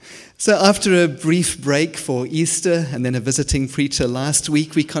So after a brief break for Easter and then a visiting preacher last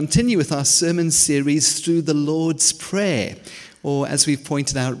week, we continue with our sermon series through the Lord's Prayer, or as we've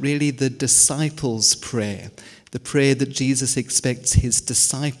pointed out, really the disciples' prayer, the prayer that Jesus expects his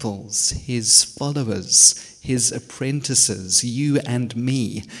disciples, his followers, his apprentices, you and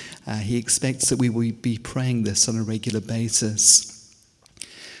me. He expects that we will be praying this on a regular basis.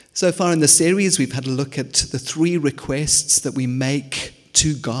 So far in the series, we've had a look at the three requests that we make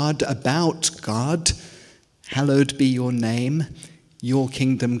to God, about God. Hallowed be your name, your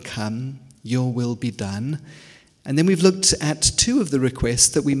kingdom come, your will be done. And then we've looked at two of the requests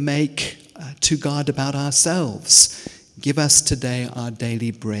that we make to God about ourselves. Give us today our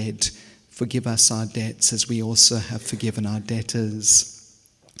daily bread. Forgive us our debts as we also have forgiven our debtors.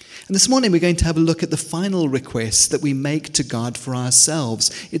 And this morning we're going to have a look at the final request that we make to God for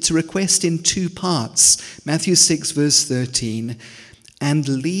ourselves. It's a request in two parts. Matthew 6 verse 13. And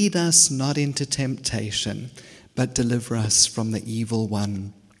lead us not into temptation, but deliver us from the evil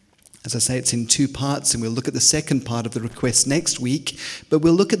one. As I say, it's in two parts, and we'll look at the second part of the request next week, but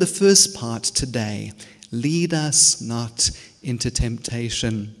we'll look at the first part today. Lead us not into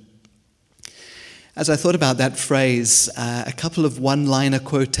temptation. As I thought about that phrase, a couple of one-liner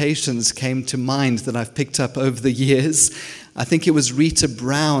quotations came to mind that I've picked up over the years. I think it was Rita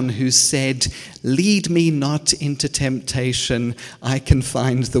Brown who said, "Lead me not into temptation, I can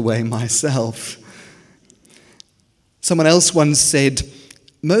find the way myself." Someone else once said,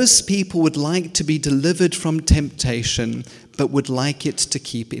 "Most people would like to be delivered from temptation, but would like it to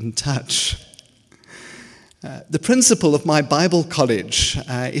keep in touch." The principal of my Bible college,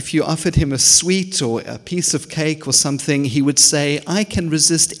 if you offered him a sweet or a piece of cake or something, he would say, "I can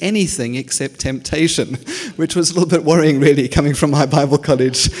resist anything except temptation," which was a little bit worrying, really, coming from my Bible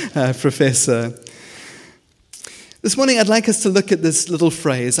college professor. This morning, I'd like us to look at this little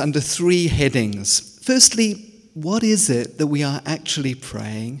phrase under three headings. Firstly, what is it that we are actually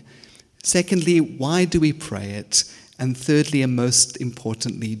praying? Secondly, why do we pray it? And thirdly, and most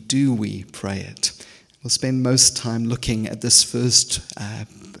importantly, do we pray it? We'll spend most time looking at this first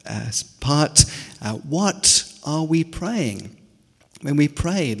part. What are we praying? When we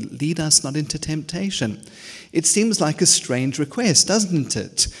pray, lead us not into temptation. It seems like a strange request, doesn't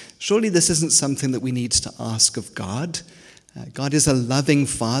it? Surely this isn't something that we need to ask of God. God is a loving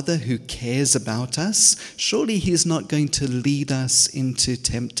Father who cares about us. Surely He's not going to lead us into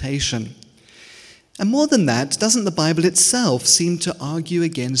temptation. And more than that, doesn't the Bible itself seem to argue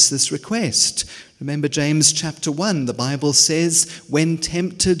against this request? Remember James chapter 1, the Bible says, "When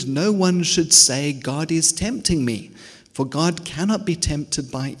tempted, no one should say, 'God is tempting me,' for God cannot be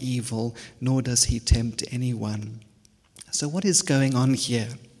tempted by evil, nor does He tempt anyone." So what is going on here?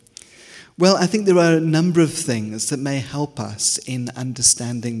 Well, I think there are a number of things that may help us in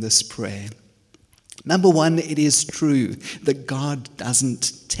understanding this prayer. Number one, it is true that God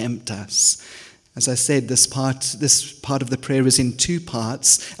doesn't tempt us. As I said, this part of the prayer is in two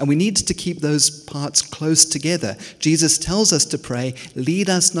parts, and we need to keep those parts close together. Jesus tells us to pray, "Lead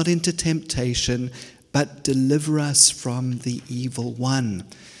us not into temptation, but deliver us from the evil one."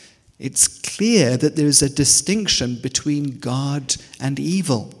 It's clear that there is a distinction between God and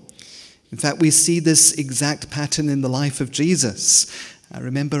evil. In fact, we see this exact pattern in the life of Jesus. I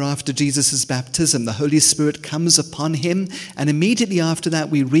remember after Jesus' baptism, the Holy Spirit comes upon him, and immediately after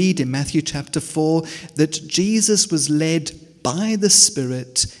that we read in Matthew chapter 4 that Jesus was led by the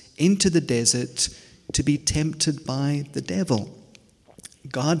Spirit into the desert to be tempted by the devil.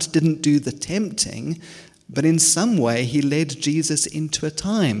 God didn't do the tempting, but in some way he led Jesus into a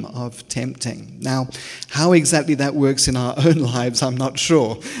time of tempting. Now, how exactly that works in our own lives, I'm not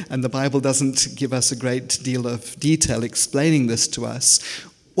sure, and the Bible doesn't give us a great deal of detail explaining this to us.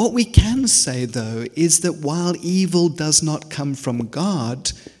 What we can say, though, is that while evil does not come from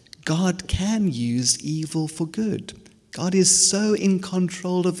God, God can use evil for good. God is so in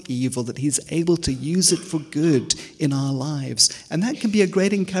control of evil that He's able to use it for good in our lives, and that can be a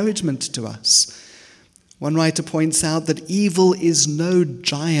great encouragement to us. One writer points out that evil is no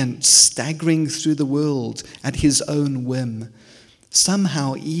giant staggering through the world at his own whim.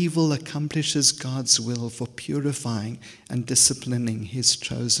 Somehow evil accomplishes God's will for purifying and disciplining His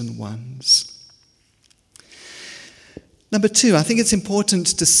chosen ones. Number two, I think it's important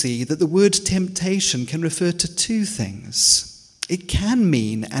to see that the word temptation can refer to two things. It can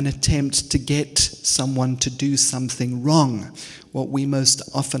mean an attempt to get someone to do something wrong, what we most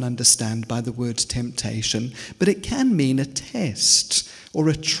often understand by the word temptation, but it can mean a test or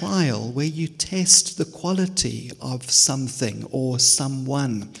a trial where you test the quality of something or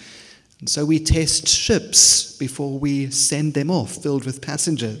someone. And so we test ships before we send them off filled with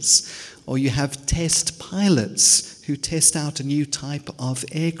passengers. Or you have test pilots who test out a new type of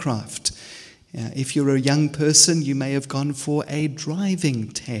aircraft. If you're a young person, you may have gone for a driving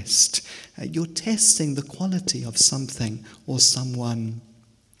test. You're testing the quality of something or someone.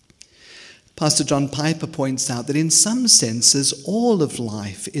 Pastor John Piper points out that in some senses, all of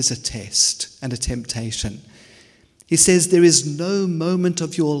life is a test and a temptation. He says there is no moment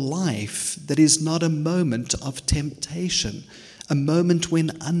of your life that is not a moment of temptation, a moment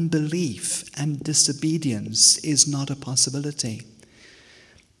when unbelief and disobedience is not a possibility.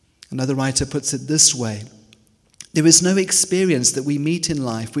 Another writer puts it this way: there is no experience that we meet in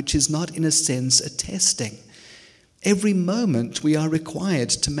life which is not in a sense a testing. Every moment we are required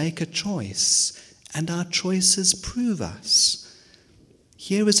to make a choice, and our choices prove us.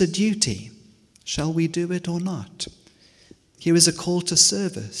 Here is a duty. Shall we do it or not? Here is a call to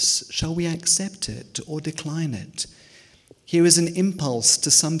service. Shall we accept it or decline it? Here is an impulse to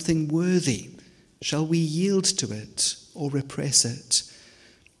something worthy. Shall we yield to it or repress it?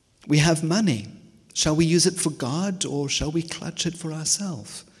 We have money. Shall we use it for God or shall we clutch it for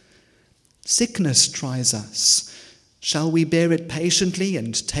ourselves? Sickness tries us. Shall we bear it patiently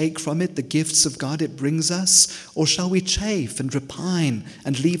and take from it the gifts of God it brings us? Or shall we chafe and repine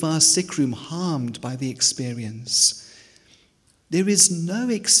and leave our sick room harmed by the experience? There is no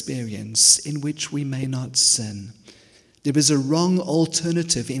experience in which we may not sin. There is a wrong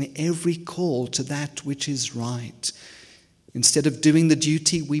alternative in every call to that which is right. Instead of doing the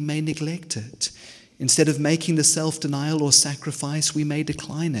duty, we may neglect it. Instead of making the self-denial or sacrifice, we may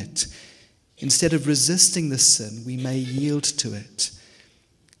decline it. Instead of resisting the sin, we may yield to it.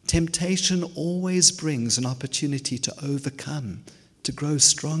 Temptation always brings an opportunity to overcome, to grow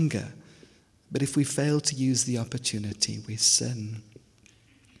stronger. But if we fail to use the opportunity, we sin.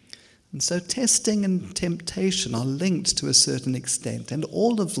 And so testing and temptation are linked to a certain extent, and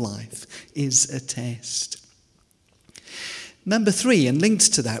all of life is a test. Number 3, and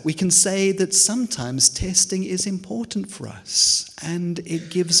linked to that, we can say that sometimes testing is important for us and it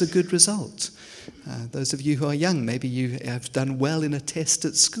gives a good result. Those of you who are young, maybe you have done well in a test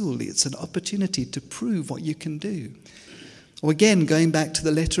at school. It's an opportunity to prove what you can do. Or again, going back to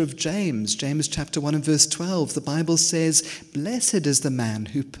the letter of James chapter 1 and verse 12, the Bible says, "Blessed is the man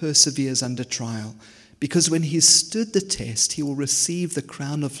who perseveres under trial, because when he stood the test, he will receive the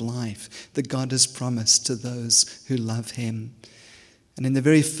crown of life that God has promised to those who love him." And in the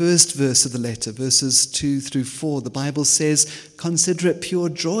very first verse of the letter, verses 2 through 4, the Bible says, "Consider it pure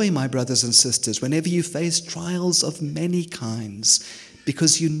joy, my brothers and sisters, whenever you face trials of many kinds,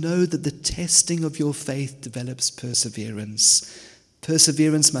 because you know that the testing of your faith develops perseverance.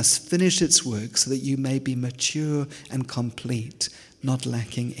 Perseverance must finish its work so that you may be mature and complete, not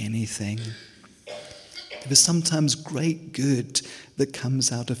lacking anything." There is sometimes great good that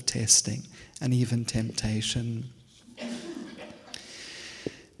comes out of testing and even temptation.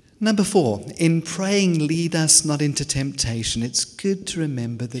 Number 4, in praying, lead us not into temptation, it's good to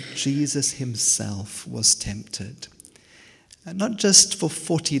remember that Jesus himself was tempted. Not just for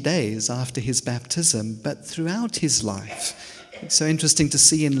 40 days after his baptism, but throughout his life. It's so interesting to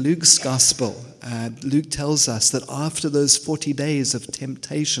see in Luke's gospel. Luke tells us that after those 40 days of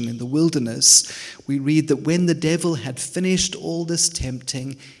temptation in the wilderness, we read that when the devil had finished all this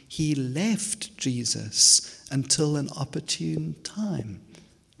tempting, he left Jesus until an opportune time.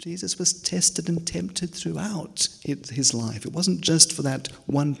 Jesus was tested and tempted throughout his life. It wasn't just for that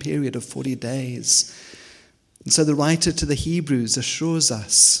one period of 40 days. And so the writer to the Hebrews assures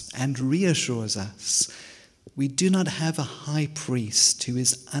us and reassures us, we do not have a high priest who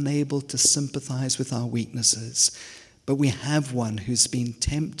is unable to sympathize with our weaknesses, but we have one who's been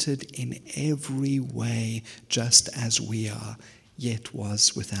tempted in every way just as we are, yet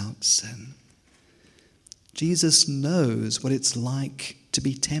was without sin. Jesus knows what it's like to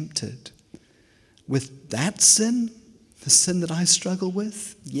be tempted. With that sin, the sin that I struggle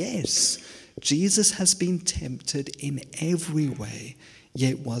with, yes, Jesus has been tempted in every way,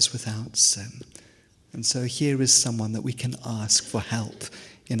 yet was without sin. And so here is someone that we can ask for help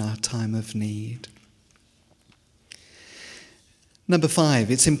in our time of need. Number 5,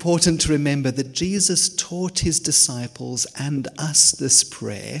 it's important to remember that Jesus taught his disciples and us this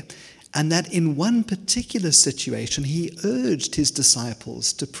prayer, and that in one particular situation, he urged his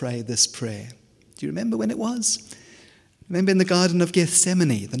disciples to pray this prayer. Do you remember when it was? Remember in the Garden of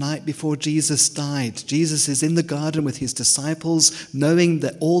Gethsemane, the night before Jesus died, Jesus is in the garden with his disciples, knowing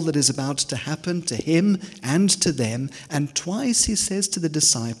that all that is about to happen to him and to them, and twice he says to the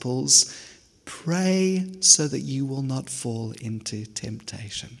disciples, "Pray so that you will not fall into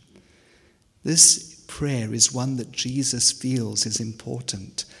temptation." This prayer is one that Jesus feels is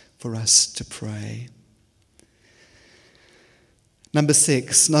important for us to pray. Number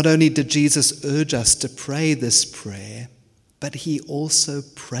 6, not only did Jesus urge us to pray this prayer, but he also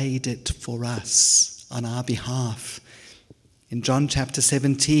prayed it for us on our behalf. In John chapter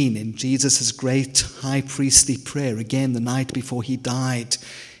 17, in Jesus' great high priestly prayer, again the night before he died,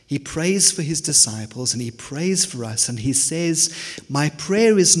 he prays for his disciples and he prays for us, and he says, "My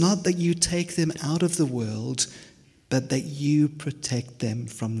prayer is not that you take them out of the world, but that you protect them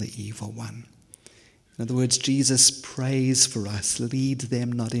from the evil one." In other words, Jesus prays for us, lead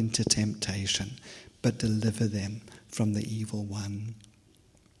them not into temptation, but deliver them from the evil one.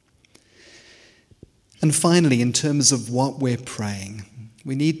 And finally, in terms of what we're praying,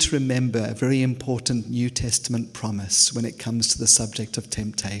 we need to remember a very important New Testament promise when it comes to the subject of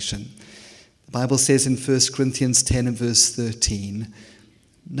temptation. The Bible says in 1 Corinthians 10 and verse 13,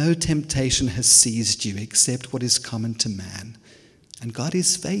 "No temptation has seized you except what is common to man, and God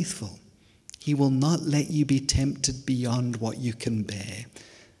is faithful. He will not let you be tempted beyond what you can bear.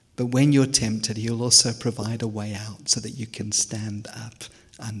 But when you're tempted, he'll also provide a way out so that you can stand up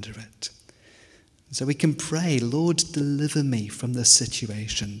under it." So we can pray, "Lord, deliver me from this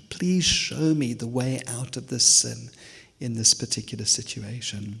situation. Please show me the way out of this sin in this particular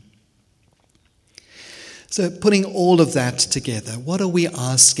situation." So putting all of that together, what are we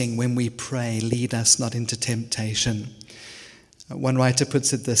asking when we pray, "Lead us not into temptation"? One writer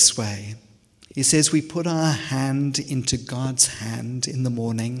puts it this way. He says we put our hand into God's hand in the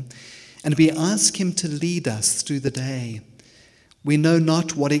morning and we ask him to lead us through the day. We know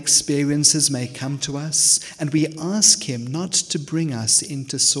not what experiences may come to us, and we ask him not to bring us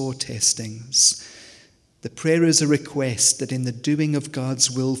into sore testings. The prayer is a request that in the doing of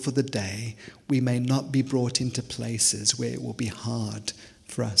God's will for the day, we may not be brought into places where it will be hard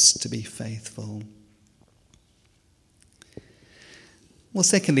for us to be faithful. Well,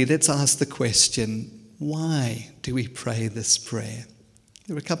 secondly, let's ask the question, why do we pray this prayer?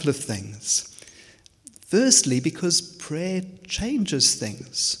 There are a couple of things. Firstly, because prayer changes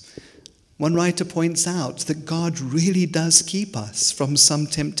things. One writer points out that God really does keep us from some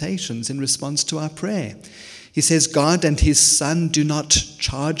temptations in response to our prayer. He says God and his Son do not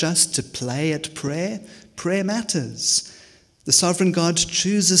charge us to play at prayer. Prayer matters. The sovereign God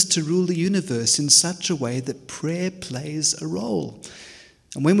chooses to rule the universe in such a way that prayer plays a role.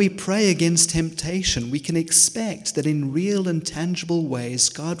 And when we pray against temptation, we can expect that in real and tangible ways,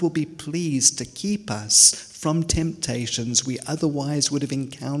 God will be pleased to keep us from temptations we otherwise would have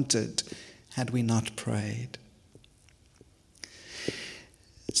encountered had we not prayed.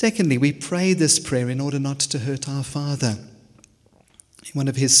 Secondly, we pray this prayer in order not to hurt our Father. In one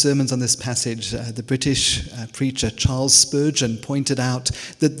of his sermons on this passage, the British preacher Charles Spurgeon pointed out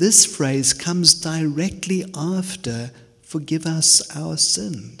that this phrase comes directly after "Forgive us our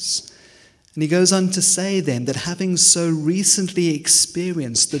sins." And he goes on to say then that having so recently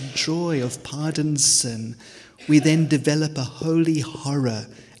experienced the joy of pardoned sin, we then develop a holy horror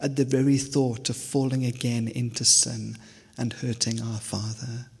at the very thought of falling again into sin and hurting our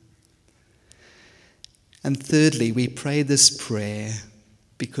Father. And thirdly, we pray this prayer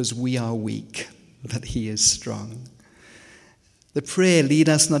because we are weak, but he is strong. The prayer, "Lead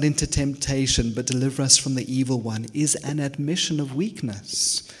us not into temptation, but deliver us from the evil one," is an admission of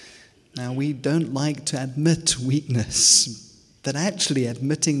weakness. Now, we don't like to admit weakness, but actually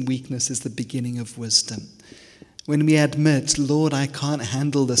admitting weakness is the beginning of wisdom. When we admit, "Lord, I can't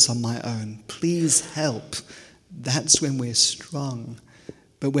handle this on my own, please help," that's when we're strong.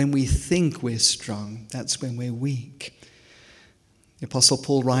 But when we think we're strong, that's when we're weak. The Apostle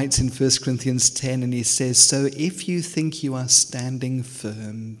Paul writes in 1 Corinthians 10, and he says, "So if you think you are standing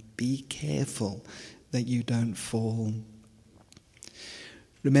firm, be careful that you don't fall."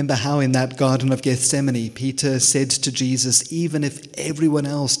 Remember how in that Garden of Gethsemane, Peter said to Jesus, "Even if everyone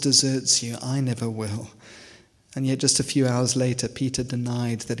else deserts you, I never will." And yet just a few hours later, Peter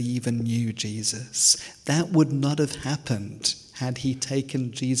denied that he even knew Jesus. That would not have happened had he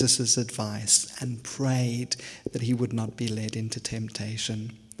taken Jesus' advice and prayed that he would not be led into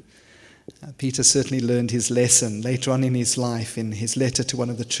temptation. Peter certainly learned his lesson. Later on in his life, in his letter to one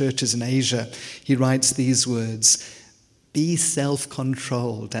of the churches in Asia, he writes these words, "Be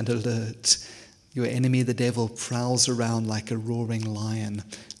self-controlled and alert. Your enemy, the devil, prowls around like a roaring lion,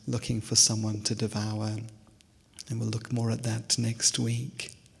 looking for someone to devour." And we'll look more at that next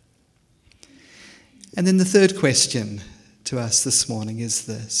week. And then the third question to us this morning is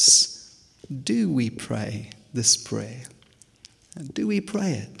this: do we pray this prayer? Do we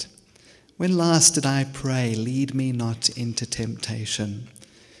pray it? When last did I pray, "Lead me not into temptation"?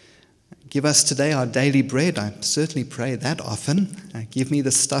 Give us today our daily bread. I certainly pray that often. Give me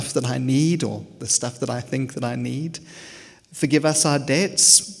the stuff that I need or the stuff that I think that I need. Forgive us our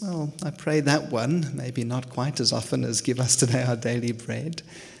debts. Well, I pray that one, maybe not quite as often as give us today our daily bread.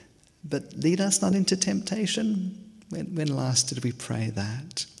 But lead us not into temptation. When last did we pray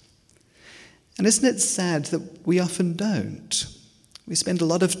that? And isn't it sad that we often don't? We spend a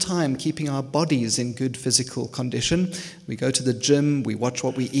lot of time keeping our bodies in good physical condition. We go to the gym, we watch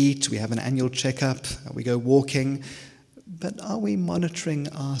what we eat, we have an annual checkup, we go walking. But are we monitoring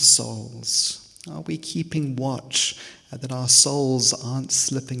our souls? Are we keeping watch that our souls aren't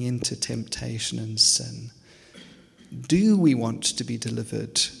slipping into temptation and sin? Do we want to be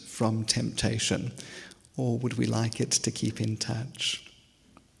delivered from temptation, or would we like it to keep in touch?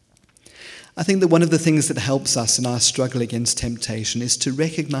 I think that one of the things that helps us in our struggle against temptation is to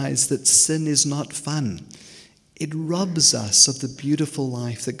recognize that sin is not fun. It robs us of the beautiful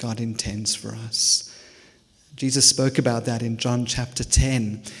life that God intends for us. Jesus spoke about that in John chapter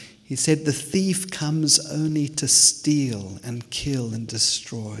 10. He said, "The thief comes only to steal and kill and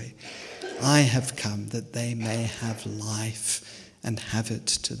destroy. I have come that they may have life and have it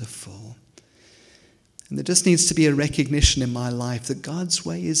to the full." And there just needs to be a recognition in my life that God's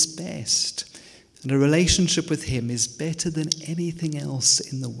way is best, and a relationship with Him is better than anything else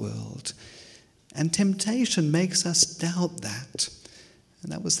in the world. And temptation makes us doubt that.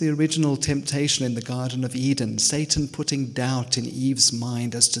 And that was the original temptation in the Garden of Eden, Satan putting doubt in Eve's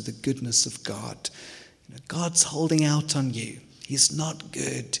mind as to the goodness of God. God's holding out on you. He's not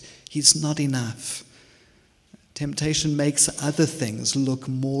good. He's not enough. Temptation makes other things look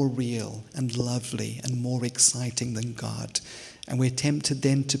more real and lovely and more exciting than God. And we're tempted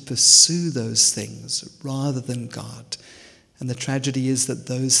then to pursue those things rather than God. And the tragedy is that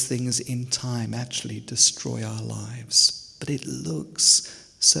those things in time actually destroy our lives. But it looks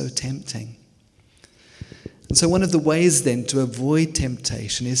so tempting. And so one of the ways then to avoid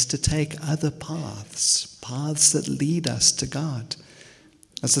temptation is to take other paths that lead us to God.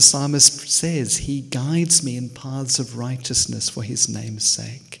 As the psalmist says, He guides me in paths of righteousness for His name's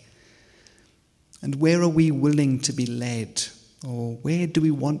sake. And where are we willing to be led? Or where do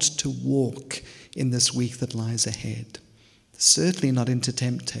we want to walk in this week that lies ahead? Certainly not into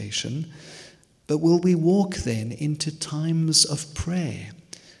temptation, but will we walk then into times of prayer?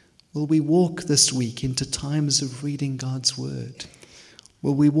 Will we walk this week into times of reading God's word?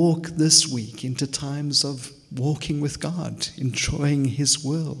 Will we walk this week into times of walking with God, enjoying His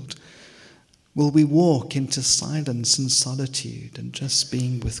world? Will we walk into silence and solitude and just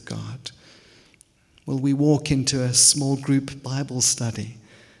being with God? Will we walk into a small group Bible study?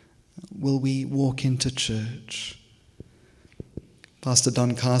 Will we walk into church? Pastor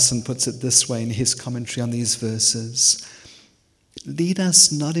Don Carson puts it this way in his commentary on these verses: lead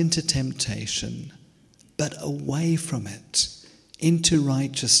us not into temptation, but away from it, into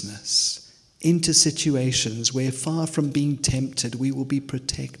righteousness, into situations where, far from being tempted, we will be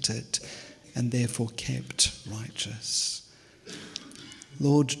protected and therefore kept righteous.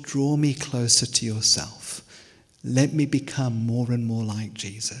 Lord, draw me closer to yourself. Let me become more and more like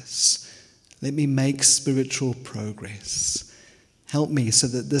Jesus. Let me make spiritual progress. Help me so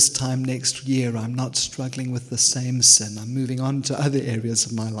that this time next year I'm not struggling with the same sin. I'm moving on to other areas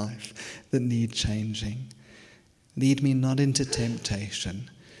of my life that need changing. Lead me not into temptation,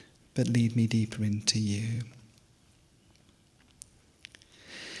 but lead me deeper into you.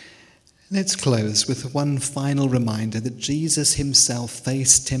 Let's close with one final reminder that Jesus Himself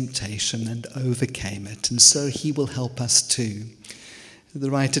faced temptation and overcame it, and so He will help us too.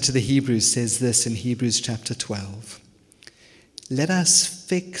 The writer to the Hebrews says this in Hebrews chapter 12. Let us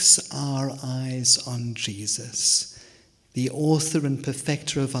fix our eyes on Jesus, the author and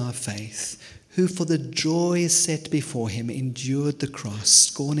perfecter of our faith, who for the joy set before Him endured the cross,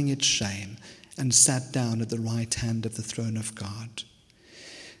 scorning its shame, and sat down at the right hand of the throne of God.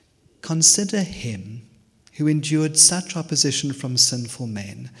 Consider Him who endured such opposition from sinful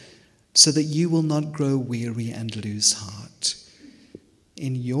men, so that you will not grow weary and lose heart.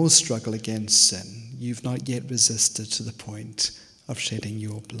 In your struggle against sin, you've not yet resisted to the point of shedding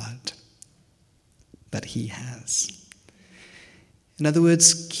your blood. But He has. In other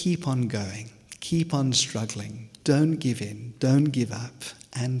words, keep on going. Keep on struggling. Don't give in. Don't give up.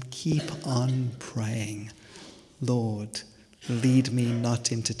 And keep on praying. Lord, lead me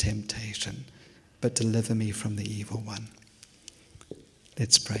not into temptation, but deliver me from the evil one.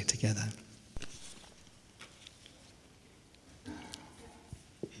 Let's pray together.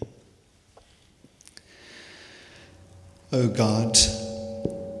 O God,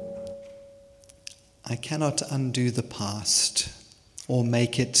 I cannot undo the past, or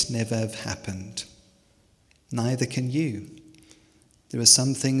make it never have happened. Neither can you. There are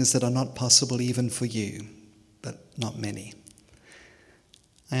some things that are not possible even for you, but not many.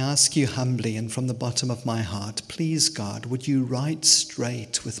 I ask you humbly and from the bottom of my heart, please God, would you write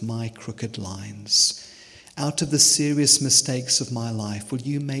straight with my crooked lines? Out of the serious mistakes of my life, will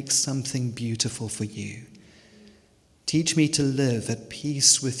you make something beautiful for you? Teach me to live at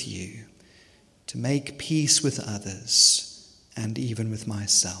peace with you, to make peace with others, and even with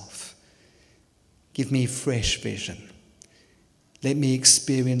myself. Give me fresh vision. Let me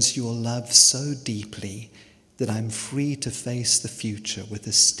experience your love so deeply that I'm free to face the future with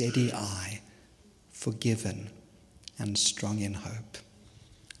a steady eye, forgiven and strong in hope.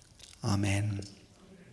 Amen.